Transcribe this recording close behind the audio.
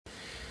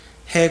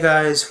Hey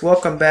guys,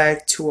 welcome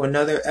back to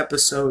another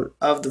episode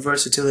of the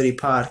Versatility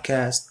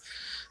Podcast.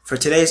 For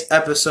today's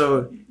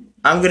episode,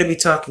 I'm going to be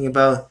talking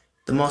about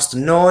the most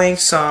annoying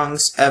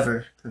songs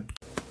ever.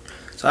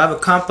 So I have a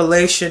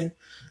compilation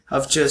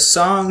of just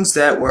songs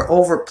that were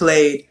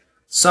overplayed,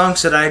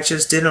 songs that I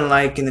just didn't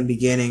like in the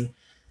beginning.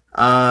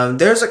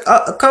 There's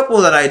a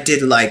couple that I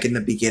did like in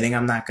the beginning,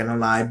 I'm not going to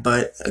lie,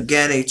 but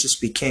again, it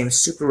just became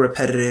super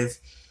repetitive.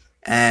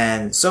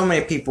 And so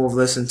many people have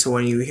listened to it,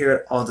 and you hear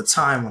it all the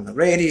time on the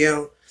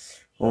radio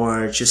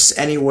or just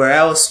anywhere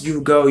else you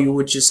go, you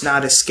would just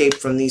not escape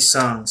from these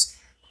songs.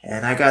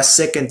 And I got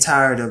sick and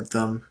tired of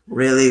them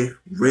really,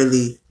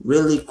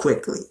 really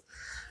quickly.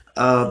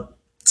 Some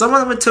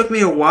of them, it took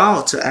me a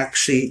while to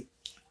actually,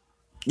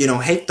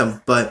 hate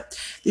them, but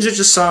these are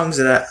just songs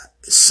that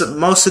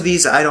most of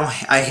these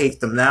I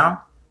hate them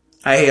now.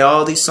 I hate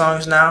all these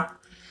songs now,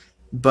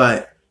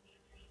 but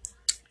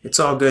it's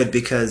all good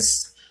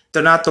because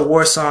they're not the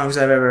worst songs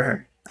I've ever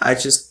heard. I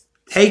just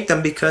hate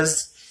them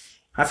because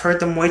I've heard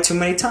them way too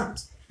many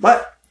times.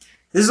 But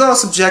this is all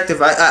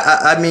subjective.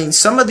 I mean,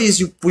 some of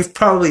these we've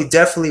probably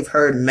definitely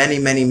heard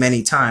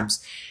many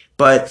times.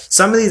 But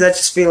some of these I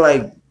just feel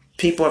like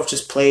people have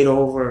just played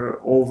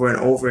over and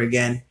over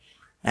again.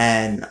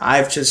 And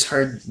I've just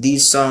heard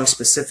these songs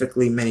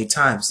specifically many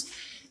times.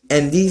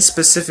 And these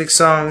specific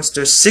songs,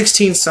 there's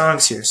 16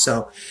 songs here.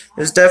 So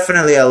there's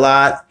definitely a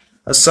lot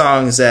of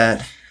songs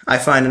that I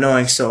find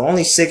annoying. So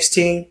only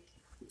 16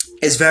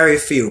 is very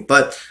few.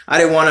 But I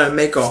didn't want to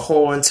make a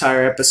whole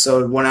entire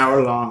episode 1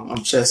 hour long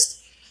of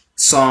just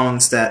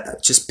songs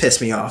that just piss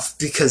me off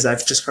because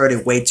I've just heard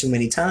it way too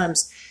many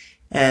times.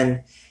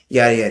 And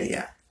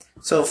yada.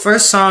 So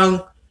first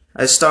song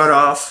I start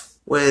off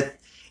with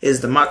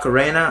is the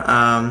Macarena.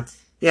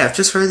 I've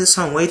just heard this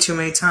song way too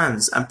many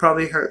times. I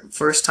probably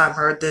first time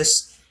heard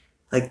this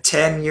like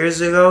 10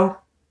 years ago,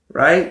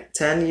 right?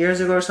 10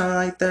 years ago or something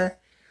like that.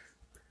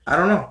 I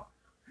don't know.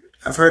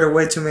 I've heard it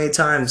way too many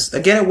times.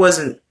 Again, it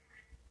wasn't,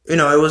 it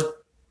was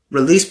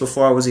released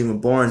before I was even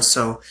born,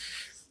 so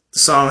the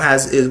song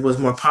was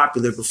more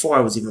popular before I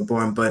was even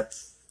born, but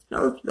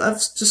I've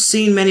just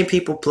seen many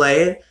people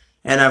play it,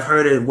 and I've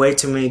heard it way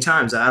too many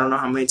times. I don't know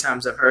how many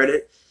times I've heard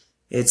it.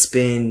 It's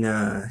been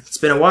a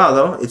while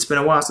though. It's been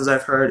a while since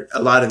I've heard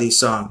a lot of these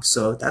songs,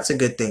 so that's a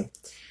good thing.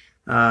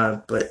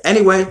 But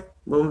anyway,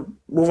 we'll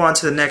move on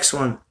to the next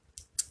song,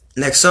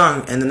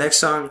 and the next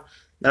song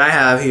that I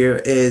have here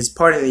is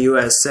 "Party in the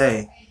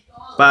USA"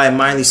 by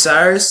Miley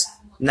Cyrus.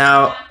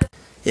 Now,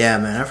 yeah,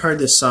 man, I've heard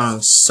this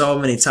song so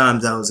many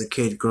times. I was a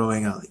kid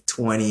growing up, like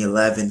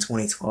 2011,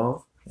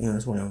 2012. It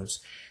was when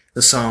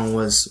the song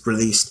was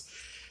released.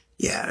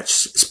 Yeah,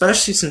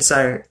 especially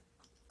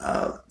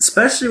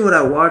especially when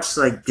I watched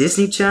like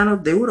Disney Channel,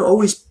 they would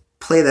always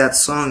play that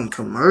song in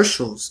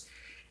commercials,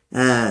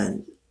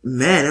 and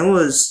man, it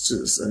was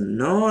just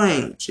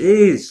annoying.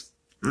 Jeez,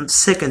 I'm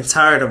sick and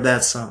tired of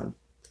that song.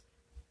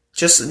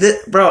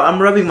 Bro,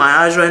 I'm rubbing my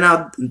eyes right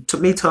now. To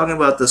me, talking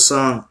about the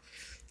song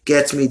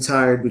gets me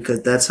tired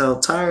because that's how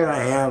tired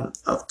I am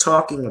of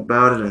talking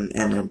about it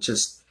and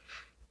just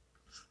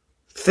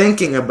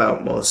thinking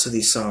about most of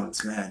these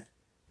songs, man.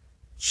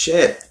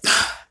 Shit.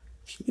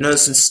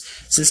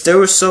 Since they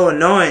were so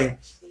annoying,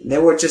 they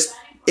were just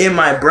in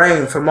my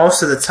brain for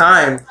most of the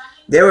time.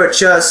 They were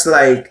just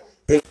like...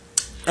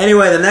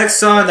 Anyway, the next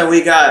song that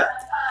we got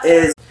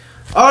is...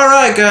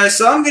 Alright guys,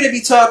 so I'm going to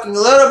be talking a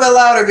little bit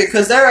louder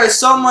because there is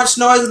so much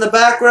noise in the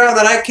background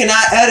that I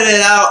cannot edit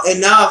it out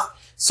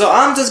enough. So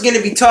I'm just going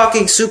to be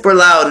talking super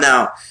loud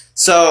now.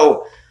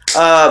 So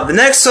the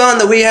next song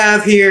that we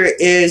have here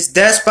is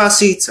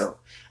Despacito.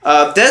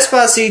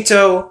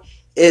 Despacito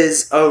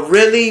is a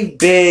really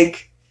big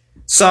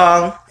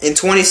song in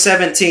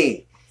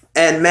 2017.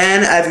 And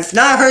man, if you've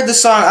not heard the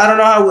song, I don't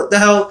know what the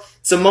hell.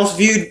 It's the most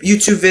viewed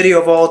YouTube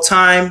video of all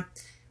time.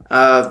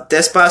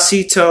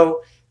 Despacito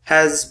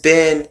has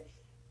been,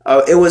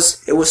 it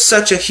was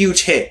such a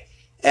huge hit.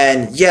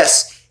 And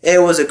yes,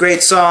 it was a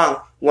great song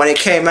when it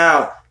came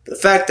out. The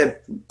fact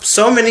that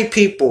so many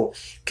people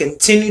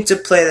continue to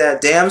play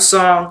that damn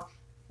song,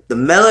 the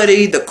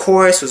melody, the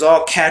chorus was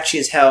all catchy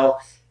as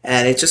hell,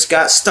 and it just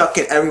got stuck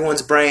in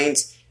everyone's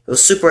brains. It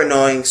was super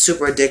annoying,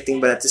 super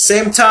addicting, but at the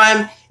same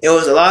time, it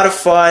was a lot of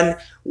fun.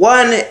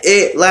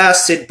 It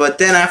lasted, but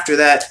then after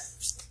that,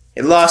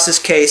 it lost its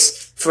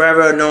case.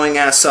 Forever annoying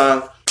ass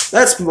song.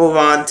 Let's move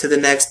on to the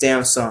next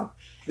damn song.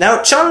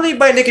 Now, Chun-Li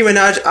by Nicki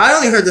Minaj, I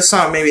only heard the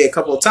song maybe a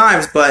couple of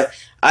times, but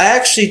I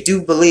actually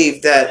do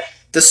believe that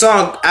the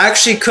song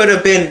actually could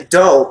have been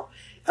dope,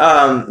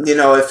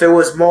 if it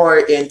was more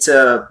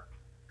into,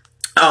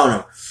 I don't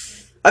know.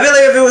 I feel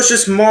like if it was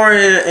just more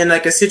in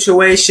like a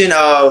situation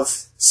of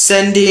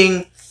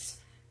sending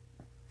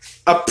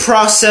a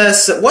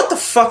process, what the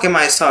fuck am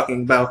I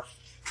talking about?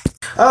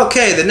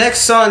 Okay, the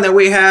next song that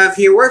we have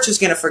here, we're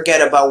just gonna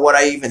forget about what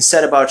I even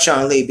said about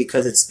Chun-Li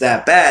because it's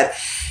that bad,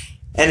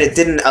 and it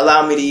didn't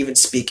allow me to even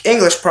speak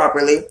English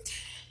properly.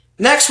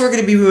 Next, we're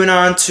gonna be moving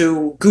on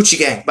to Gucci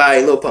Gang by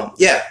Lil Pump.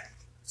 Yeah.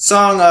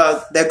 Song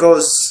that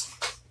goes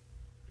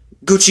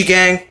Gucci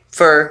Gang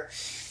for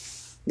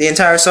the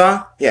entire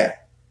song. Yeah,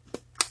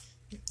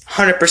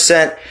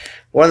 100%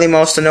 one of the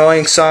most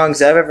annoying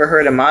songs I've ever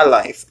heard in my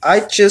life. I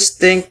just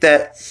think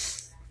that,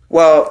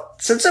 well,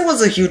 since it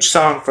was a huge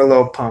song for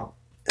Lil Pump,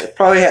 it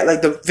probably had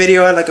like the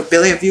video had like 1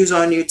 billion views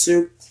on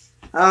YouTube.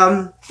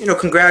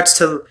 Congrats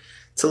to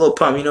Lil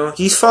Pump.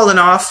 He's fallen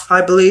off.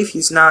 I believe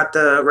he's not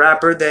the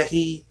rapper that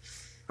he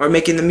or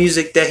making the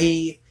music that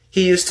he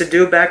used to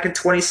do back in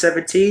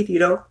 2017.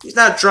 He's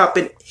not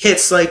dropping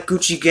hits like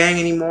Gucci Gang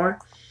anymore.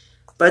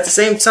 But at the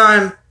same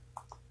time,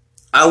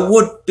 I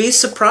would be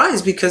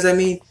surprised because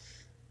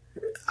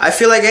I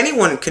feel like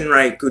anyone can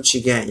write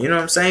Gucci Gang. You know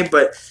what I'm saying?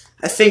 But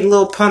I think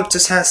Lil Pump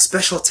just has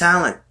special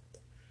talent.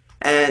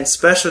 And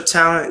special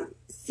talent,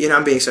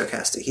 I'm being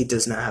sarcastic. He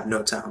does not have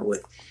no talent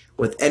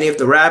with any of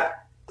the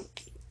rap,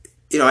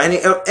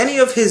 any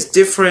of his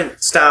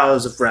different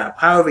styles of rap.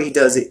 However he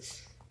does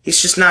it,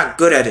 he's just not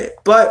good at it.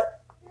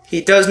 But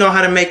he does know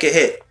how to make a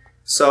hit.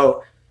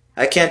 So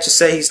I can't just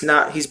say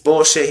he's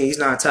bullshit, he's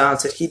not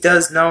talented. He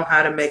does know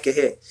how to make a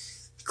hit.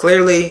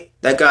 Clearly,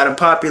 that got him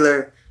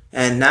popular.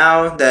 And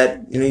now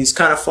that he's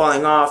kind of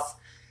falling off,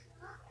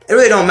 it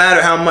really don't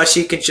matter how much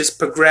he can just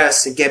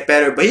progress and get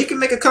better, but he can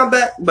make a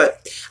comeback.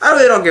 But I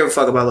really don't give a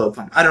fuck about Lil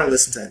Pump. I don't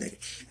listen to that nigga.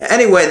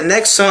 Anyway, the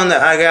next song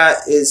that I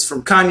got is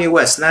from Kanye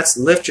West, and that's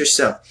Lift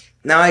Yourself.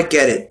 Now I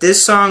get it.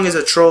 This song is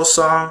a troll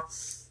song.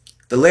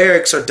 The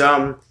lyrics are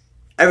dumb.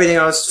 Everything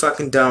else is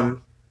fucking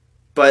dumb.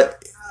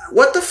 But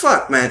what the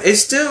fuck, man? It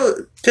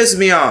still pisses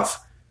me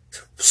off.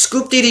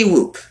 Scoop dee dee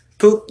whoop.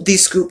 Poop dee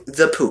scoop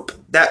the poop.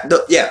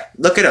 Yeah,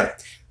 look it up.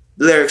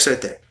 The lyrics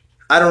right there.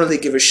 I don't really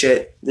give a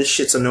shit. This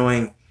shit's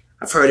annoying.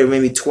 I've heard it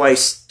maybe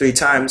twice, 3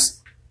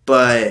 times,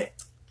 but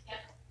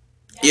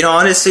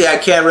honestly, I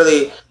can't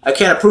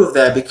approve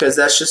that because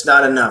that's just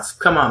not enough.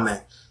 Come on,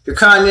 man. If you're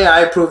Kanye,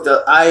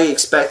 I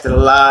expected a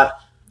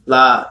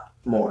lot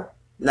more.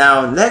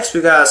 Now, next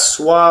we got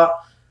Swah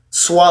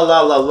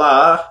La La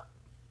La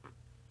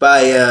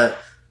by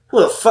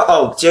who the fuck?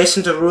 Oh,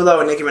 Jason Derulo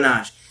and Nicki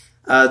Minaj.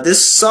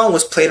 This song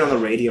was played on the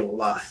radio a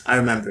lot. I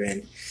remember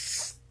it.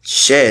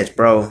 Shit,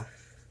 bro.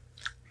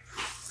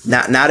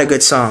 Not a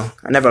good song.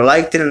 I never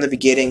liked it in the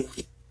beginning.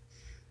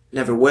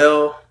 Never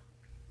will.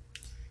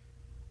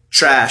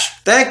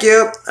 Trash. Thank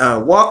you.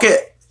 Walk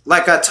It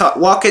Like I Talk.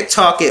 Walk It,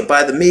 Talk It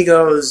by the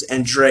Migos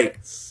and Drake.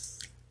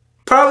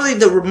 Probably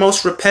the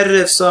most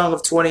repetitive song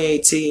of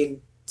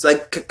 2018. It's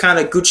like kind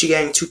of Gucci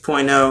Gang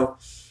 2.0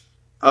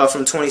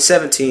 from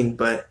 2017.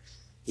 But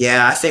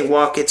yeah, I think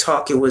Walk It,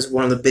 Talk It was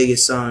one of the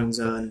biggest songs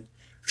on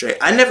Drake.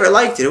 I never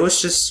liked it. It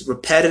was just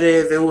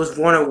repetitive. It was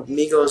one of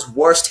Migos'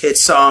 worst hit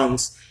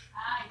songs.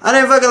 I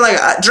didn't fucking like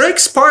it.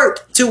 Drake's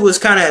part 2 was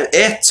kind of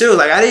too.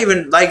 Like, I didn't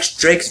even like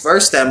Drake's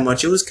verse that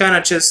much. It was kind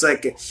of just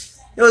like, it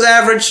was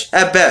average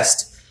at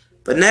best.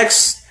 But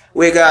next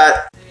we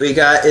got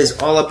is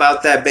All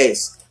About That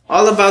Bass.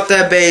 All About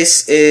That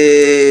Bass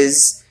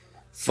is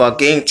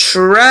fucking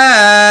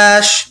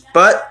trash.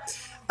 But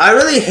I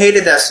really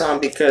hated that song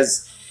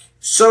because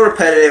it's so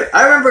repetitive.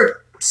 I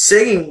remember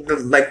singing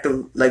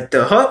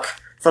the hook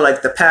for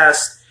like the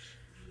past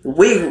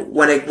week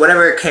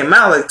whenever it came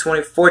out, like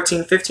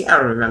 2014, 15, I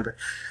don't remember.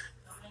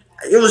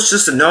 It was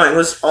just annoying. It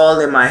was all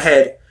in my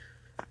head.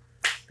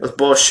 It was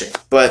bullshit.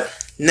 But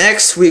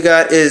next we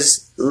got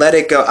is Let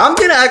It Go. I'm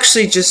gonna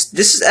actually just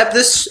this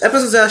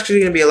episode's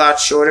actually gonna be a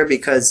lot shorter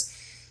because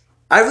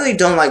I really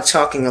don't like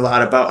talking a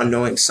lot about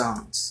annoying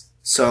songs.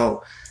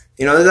 So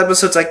this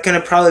episode's like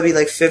gonna probably be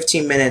like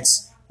 15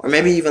 minutes or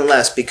maybe even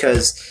less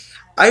because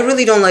I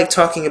really don't like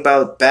talking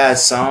about bad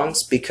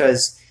songs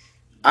because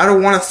I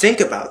don't want to think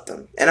about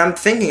them. And I'm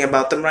thinking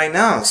about them right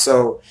now.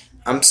 So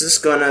I'm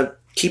just going to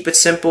keep it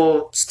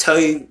simple. Just tell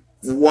you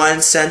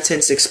one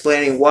sentence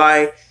explaining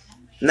why.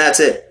 And that's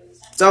it.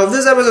 So if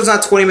this episode's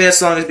not 20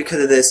 minutes long, it's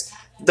because of this.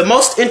 The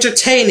most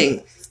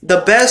entertaining,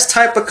 the best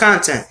type of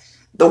content,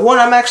 the one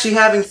I'm actually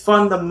having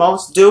fun the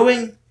most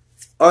doing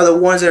are the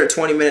ones that are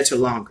 20 minutes or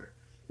longer.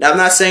 Now, I'm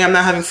not saying I'm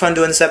not having fun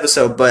doing this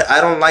episode, but I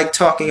don't like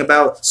talking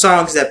about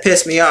songs that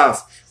piss me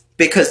off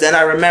because then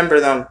I remember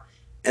them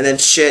and then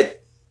shit,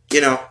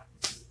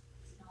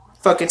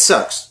 fucking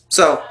sucks.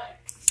 So,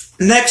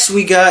 next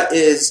we got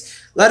is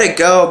Let It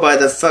Go by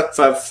the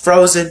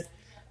Frozen,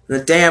 the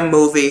damn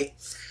movie.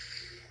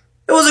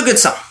 It was a good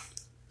song.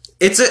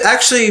 It's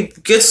actually a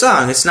good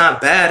song. It's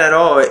not bad at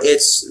all.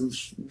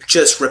 It's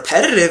just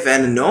repetitive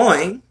and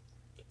annoying,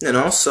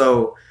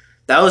 so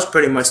that was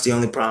pretty much the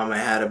only problem I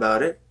had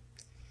about it.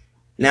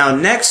 Now,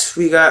 next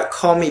we got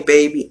Call Me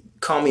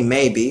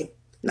Maybe,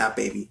 not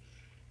Baby,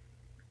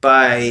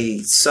 by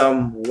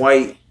some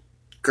white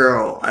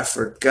girl. I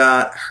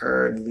forgot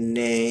her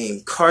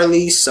name.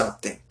 Carly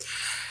something.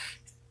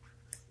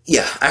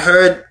 Yeah, I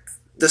heard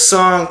the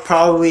song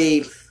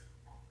probably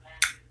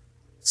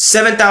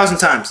 7,000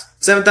 times.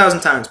 7,000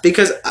 times.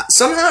 Because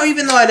somehow,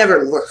 even though I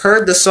never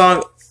heard the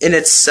song in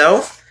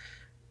itself,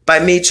 by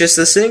me just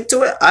listening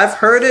to it, I've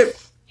heard it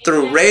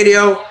through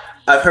radio.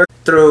 I've heard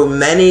it through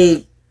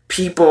many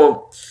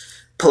people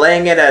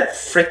playing it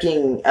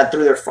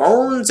through their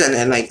phones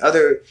and like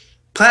other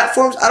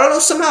platforms. I don't know.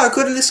 Somehow I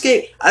couldn't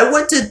escape. I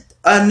went to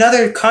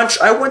another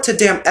country. I went to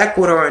damn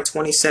Ecuador in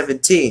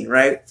 2017,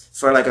 right,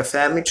 for like a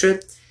family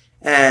trip,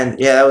 and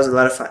yeah, that was a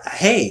lot of fun.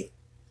 Hey,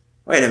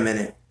 wait a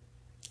minute.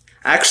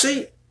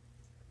 Actually,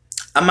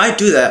 I might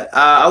do that.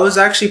 I was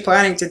actually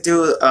planning to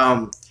do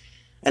an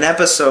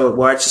episode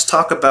where I just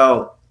talk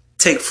about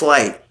Take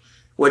Flight,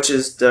 which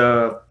is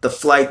the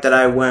flight that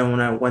I went when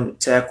I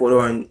went to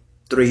Ecuador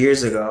 3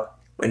 years ago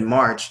in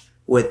March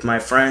with my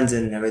friends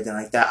and everything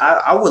like that.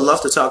 I would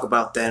love to talk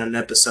about that in an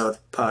episode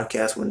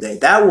podcast one day.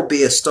 That will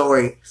be a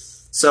story.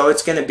 So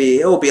it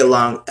will be a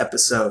long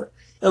episode.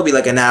 It'll be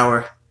like an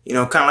hour. You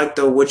know, kind of like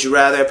the Would You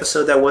Rather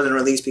episode that wasn't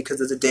released because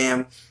the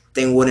damn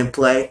thing wouldn't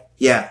play.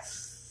 Yeah.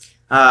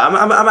 I'm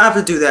gonna have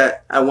to do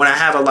that when I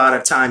have a lot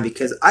of time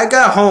because I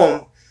got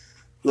home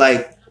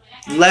like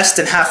less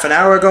than half an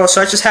hour ago,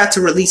 so I just had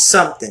to release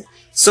something.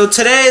 So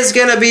today is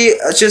gonna be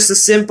just a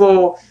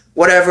simple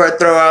whatever I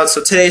throw out.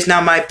 So today's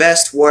not my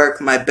best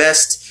work, my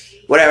best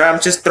whatever. I'm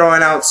just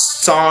throwing out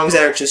songs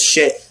that are just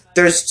shit.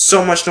 There's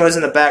so much noise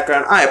in the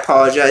background. I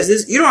apologize.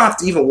 You don't have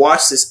to even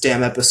watch this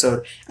damn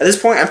episode. At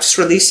this point, I'm just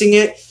releasing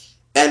it,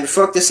 and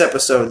fuck this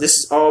episode. This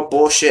is all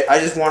bullshit. I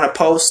just want to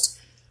post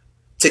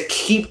to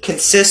keep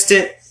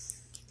consistent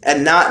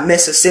and not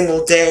miss a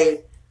single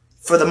day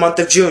for the month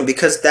of June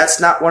because that's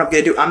not what I'm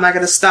going to do. I'm not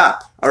going to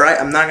stop, alright?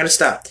 I'm not going to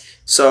stop.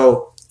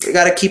 So, we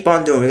got to keep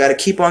on doing. We got to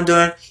keep on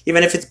doing.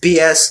 Even if it's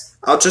BS,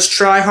 I'll just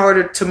try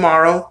harder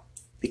tomorrow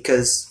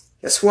because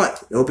guess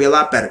what? It'll be a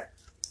lot better.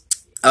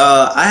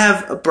 I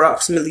have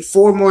approximately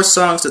 4 more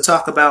songs to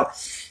talk about.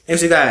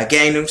 Next we got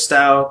Gangnam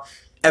Style.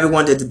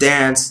 Everyone did the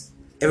dance.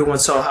 Everyone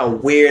saw how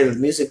weird the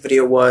music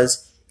video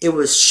was. It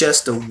was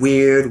just a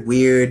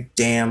weird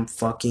damn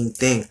fucking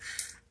thing.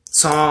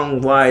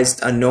 Song-wise,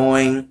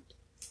 annoying.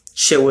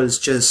 Shit was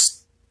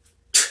just...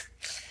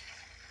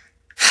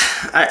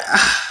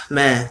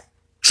 man.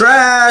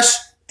 Trash!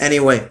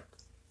 Anyway.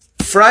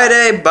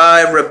 Friday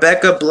by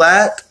Rebecca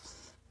Black.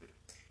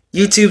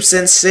 YouTube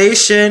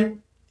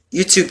sensation.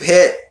 YouTube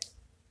hit.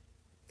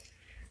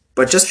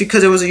 But just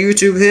because it was a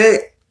YouTube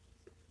hit,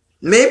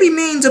 maybe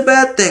means a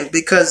bad thing.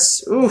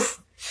 Because, oof.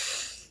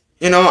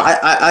 You know,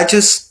 I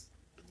just...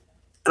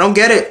 I don't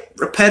get it.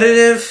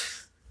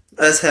 Repetitive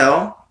as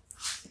hell.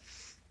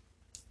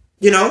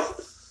 You know,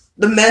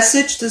 the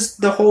message,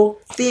 the whole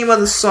theme of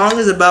the song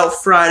is about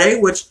Friday,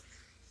 which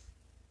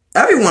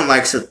everyone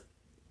likes it.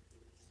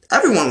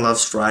 Everyone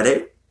loves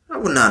Friday. I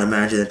would not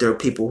imagine that there are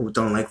people who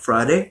don't like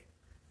Friday.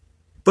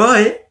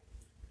 But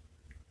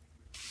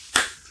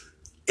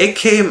it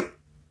came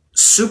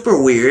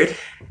super weird,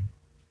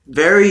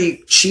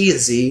 very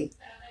cheesy.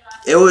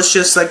 It was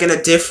just like in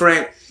a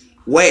different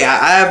way.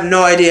 I have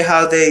no idea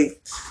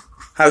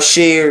how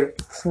she or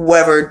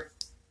whoever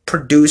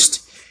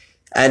produced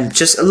and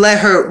just let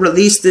her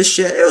release this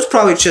shit. It was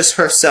probably just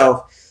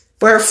herself.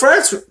 But her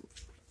friends...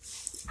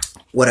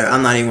 whatever,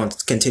 I'm not even going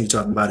to continue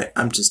talking about it.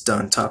 I'm just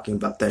done talking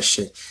about that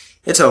shit.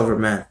 It's over,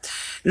 man.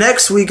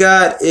 Next we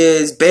got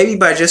is Baby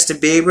by Justin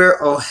Bieber.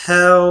 Oh,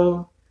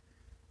 hell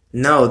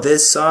no.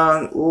 This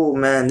song, ooh,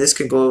 man, this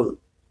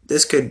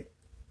could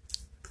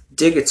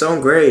dig its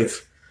own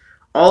grave.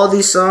 All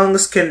these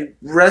songs can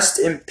rest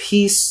in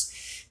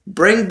peace.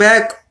 Bring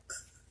back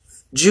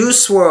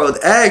Juice WRLD,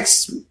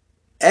 X,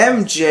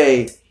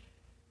 MJ,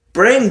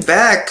 bring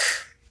back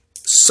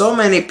so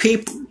many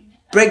people,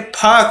 bring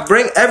Pac,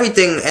 bring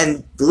everything,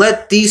 and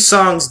let these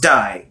songs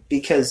die,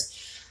 because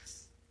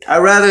I'd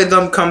rather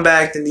them come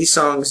back than these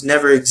songs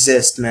never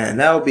exist, man.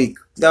 That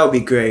would be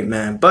great,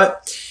 man.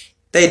 But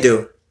they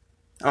do,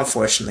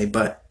 unfortunately.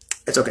 But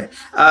it's okay.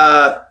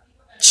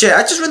 Shit,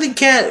 I just really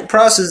can't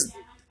process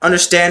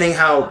understanding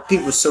how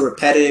people are so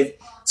repetitive,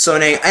 so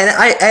and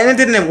it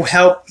didn't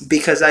help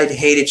because I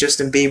hated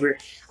Justin Bieber.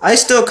 I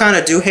still kind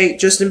of do hate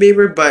Justin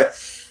Bieber, but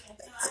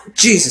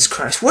Jesus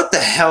Christ, what the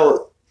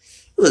hell?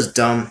 It was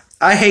dumb.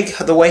 I hate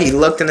the way he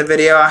looked in the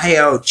video. I hate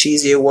how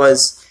cheesy it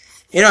was.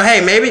 You know,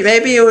 hey,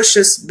 maybe it was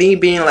just me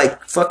being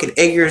like fucking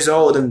 8 years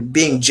old and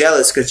being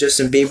jealous because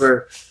Justin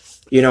Bieber,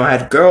 you know,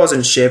 had girls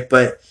and shit.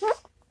 But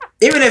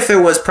even if it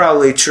was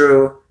probably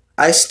true,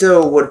 I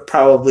still would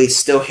probably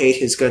still hate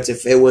his guts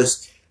if it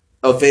was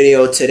a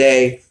video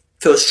today.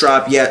 Phil's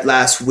dropped yet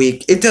last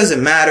week. It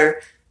doesn't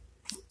matter.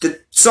 The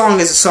song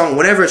is a song.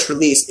 Whenever it's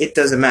released, it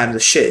doesn't matter. The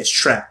shit is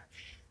trap.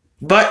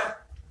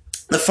 But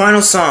the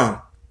final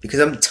song, because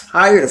I'm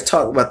tired of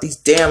talking about these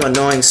damn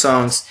annoying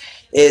songs,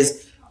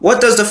 is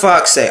What Does the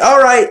Fox Say?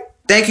 Alright,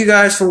 thank you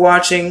guys for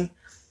watching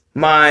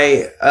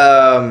my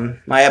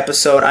my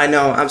episode. I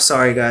know, I'm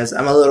sorry guys.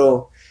 I'm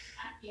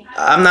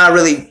not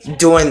really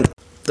doing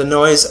the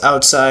noise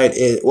outside.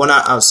 Well,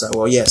 not outside.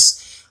 Well, yes.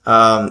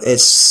 I'm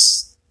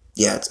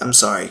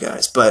sorry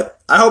guys.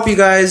 But I hope you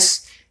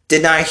guys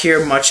did not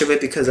hear much of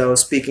it because I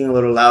was speaking a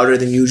little louder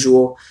than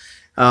usual.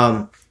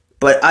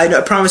 But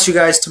I promise you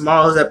guys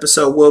tomorrow's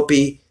episode will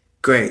be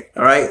great.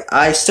 Alright?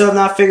 I still have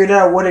not figured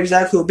out what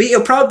exactly it will be.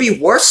 It'll probably be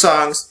worse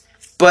songs,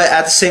 but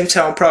at the same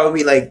time, it'll probably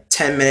be like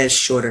 10 minutes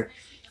shorter.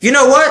 You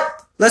know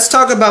what? Let's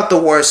talk about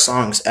the worst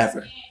songs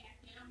ever.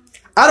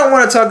 I don't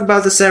want to talk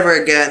about this ever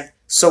again,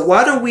 So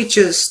why don't we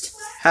just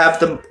have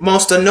the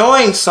most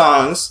annoying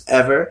songs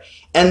ever,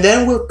 and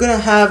then we're gonna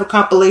have a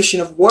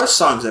compilation of worst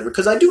songs ever,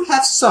 because I do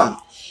have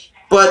some.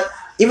 But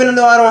even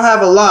though I don't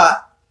have a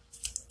lot,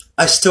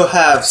 I still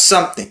have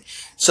something.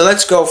 So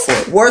let's go for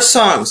it. Worst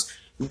songs: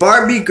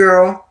 Barbie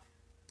Girl,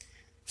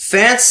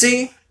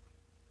 Fancy,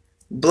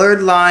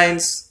 Blurred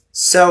Lines,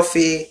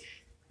 Selfie,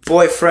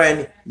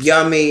 Boyfriend,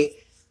 Yummy,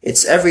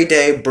 It's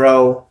Everyday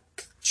Bro,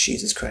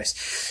 Jesus Christ,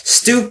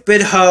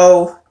 Stupid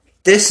Hoe,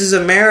 This Is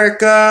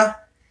America,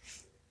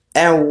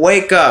 and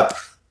Wake Up.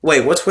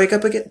 Wait, what's Wake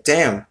Up again?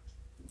 Damn.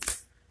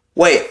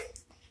 Wait.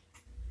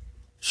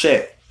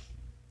 Shit.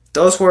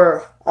 Those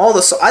were all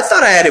the songs. I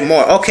thought I added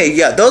more. Okay,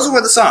 yeah, those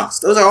were the songs.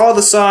 Those are all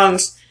the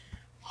songs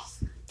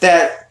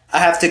that I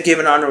have to give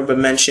an honorable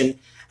mention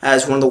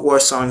as one of the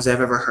worst songs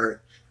I've ever heard.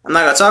 I'm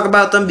not going to talk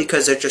about them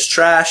because they're just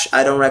trash.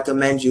 I don't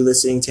recommend you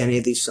listening to any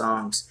of these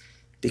songs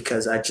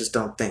because I just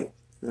don't think.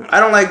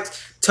 I don't like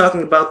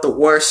talking about the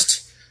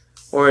worst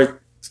or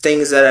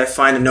things that I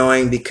find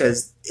annoying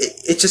because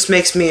it just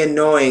makes me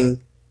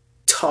annoying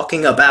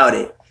talking about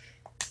it.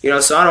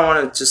 So I don't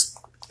want to just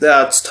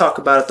talk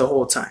about it the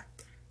whole time.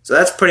 So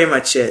that's pretty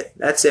much it.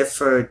 That's it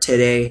for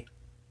today.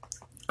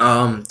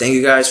 Thank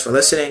you guys for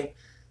listening.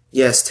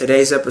 Yes,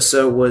 today's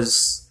episode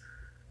was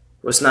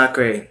not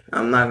great.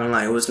 I'm not gonna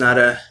lie. It was not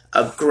a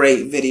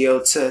great video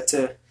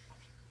to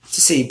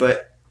see,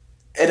 but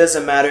it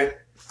doesn't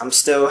matter. I'm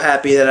still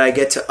happy that I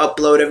get to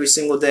upload every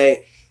single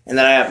day and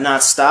that I have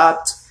not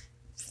stopped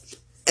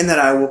and that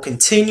I will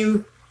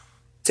continue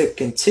to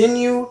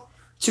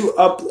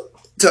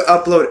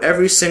upload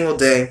every single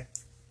day.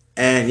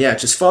 And yeah,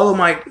 just follow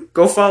my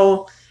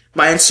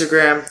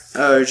Instagram,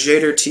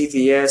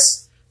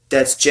 JaderTVS.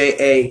 That's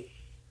JADERTVS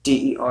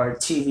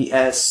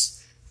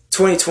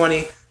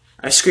 2020.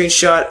 I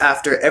screenshot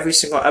after every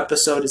single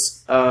episode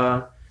is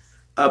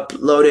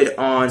uploaded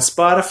on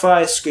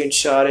Spotify.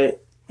 Screenshot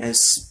it and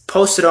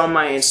post it on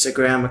my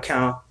Instagram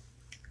account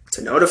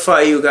to notify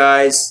you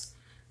guys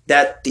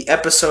that the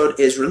episode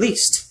is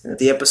released, that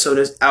the episode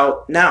is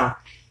out now.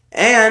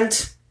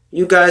 And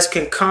you guys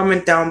can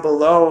comment down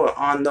below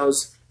on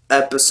those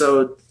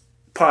episode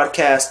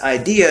podcast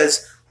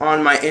ideas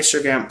on my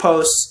Instagram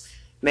posts,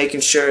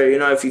 making sure,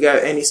 if you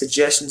got any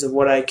suggestions of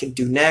what I can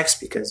do next,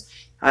 because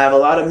I have a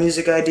lot of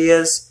music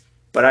ideas,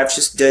 but I've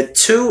just did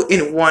 2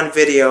 in 1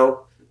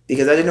 video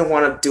because I didn't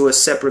want to do a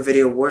separate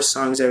video of worst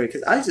songs ever,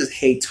 because I just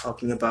hate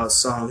talking about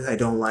songs I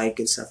don't like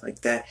and stuff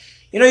like that.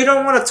 You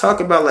don't want to talk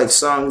about like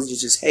songs you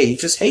just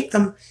hate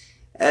them,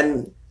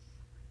 and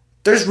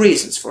there's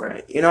reasons for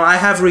it. I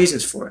have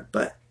reasons for it,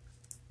 but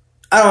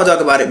I don't want to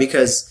talk about it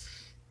because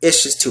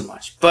it's just too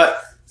much. But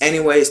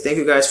anyways, thank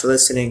you guys for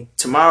listening.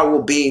 Tomorrow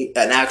will be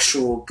an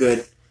actual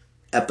good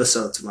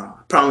episode tomorrow.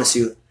 I promise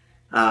you.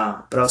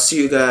 But I'll see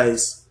you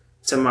guys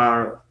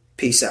tomorrow.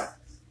 Peace out.